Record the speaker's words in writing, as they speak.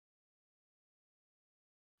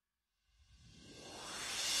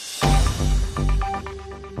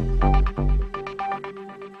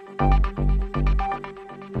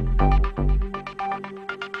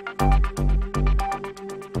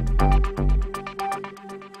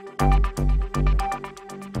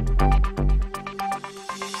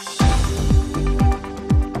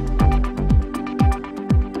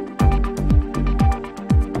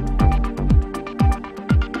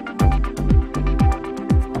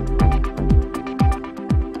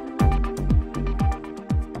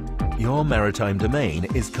your maritime domain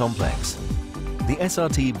is complex. The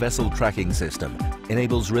SRT Vessel Tracking System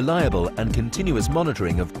enables reliable and continuous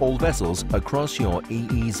monitoring of all vessels across your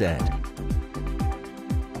EEZ.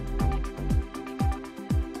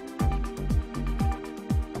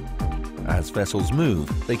 As vessels move,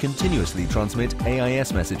 they continuously transmit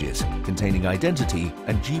AIS messages containing identity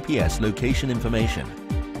and GPS location information.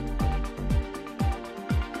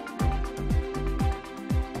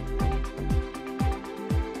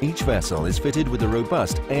 Each vessel is fitted with a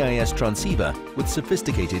robust AIS transceiver with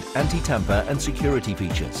sophisticated anti-tamper and security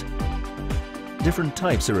features. Different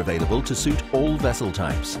types are available to suit all vessel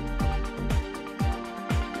types.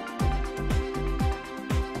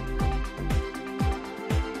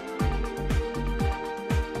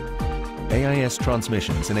 AIS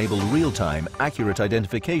transmissions enable real-time, accurate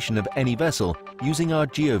identification of any vessel using our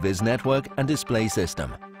GeoVis network and display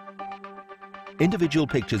system. Individual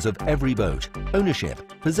pictures of every boat,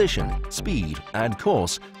 ownership, position, speed and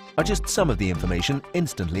course are just some of the information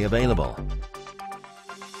instantly available.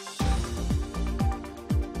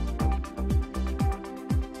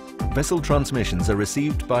 Vessel transmissions are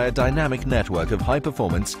received by a dynamic network of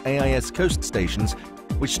high-performance AIS coast stations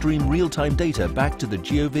which stream real-time data back to the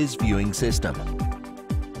GeoVis viewing system.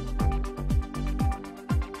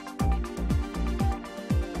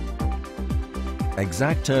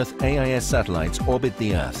 exactEarth AIS satellites orbit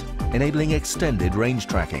the Earth, enabling extended range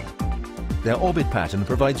tracking. Their orbit pattern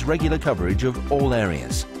provides regular coverage of all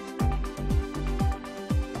areas.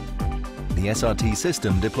 The SRT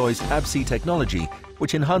system deploys ABSEA technology,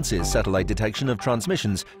 which enhances satellite detection of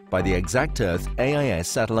transmissions by the exactEarth AIS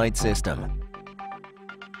satellite system.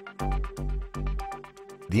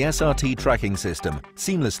 The SRT tracking system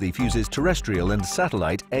seamlessly fuses terrestrial and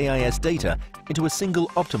satellite AIS data into a single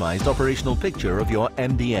optimized operational picture of your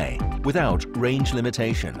MDA without range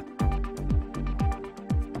limitation.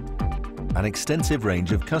 An extensive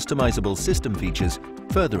range of customizable system features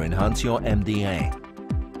further enhance your MDA.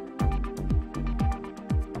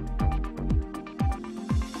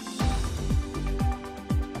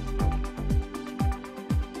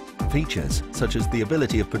 Features such as the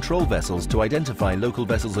ability of patrol vessels to identify local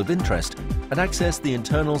vessels of interest and access the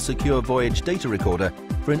internal secure voyage data recorder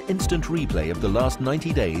for an instant replay of the last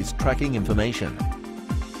 90 days tracking information.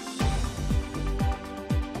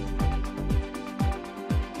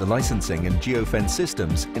 The licensing and geofence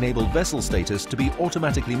systems enable vessel status to be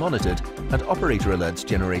automatically monitored and operator alerts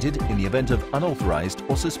generated in the event of unauthorized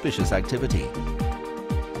or suspicious activity.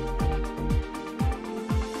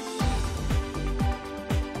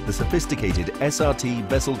 The sophisticated SRT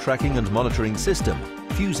vessel tracking and monitoring system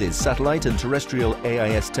fuses satellite and terrestrial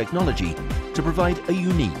AIS technology to provide a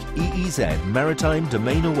unique EEZ maritime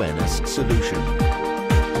domain awareness solution.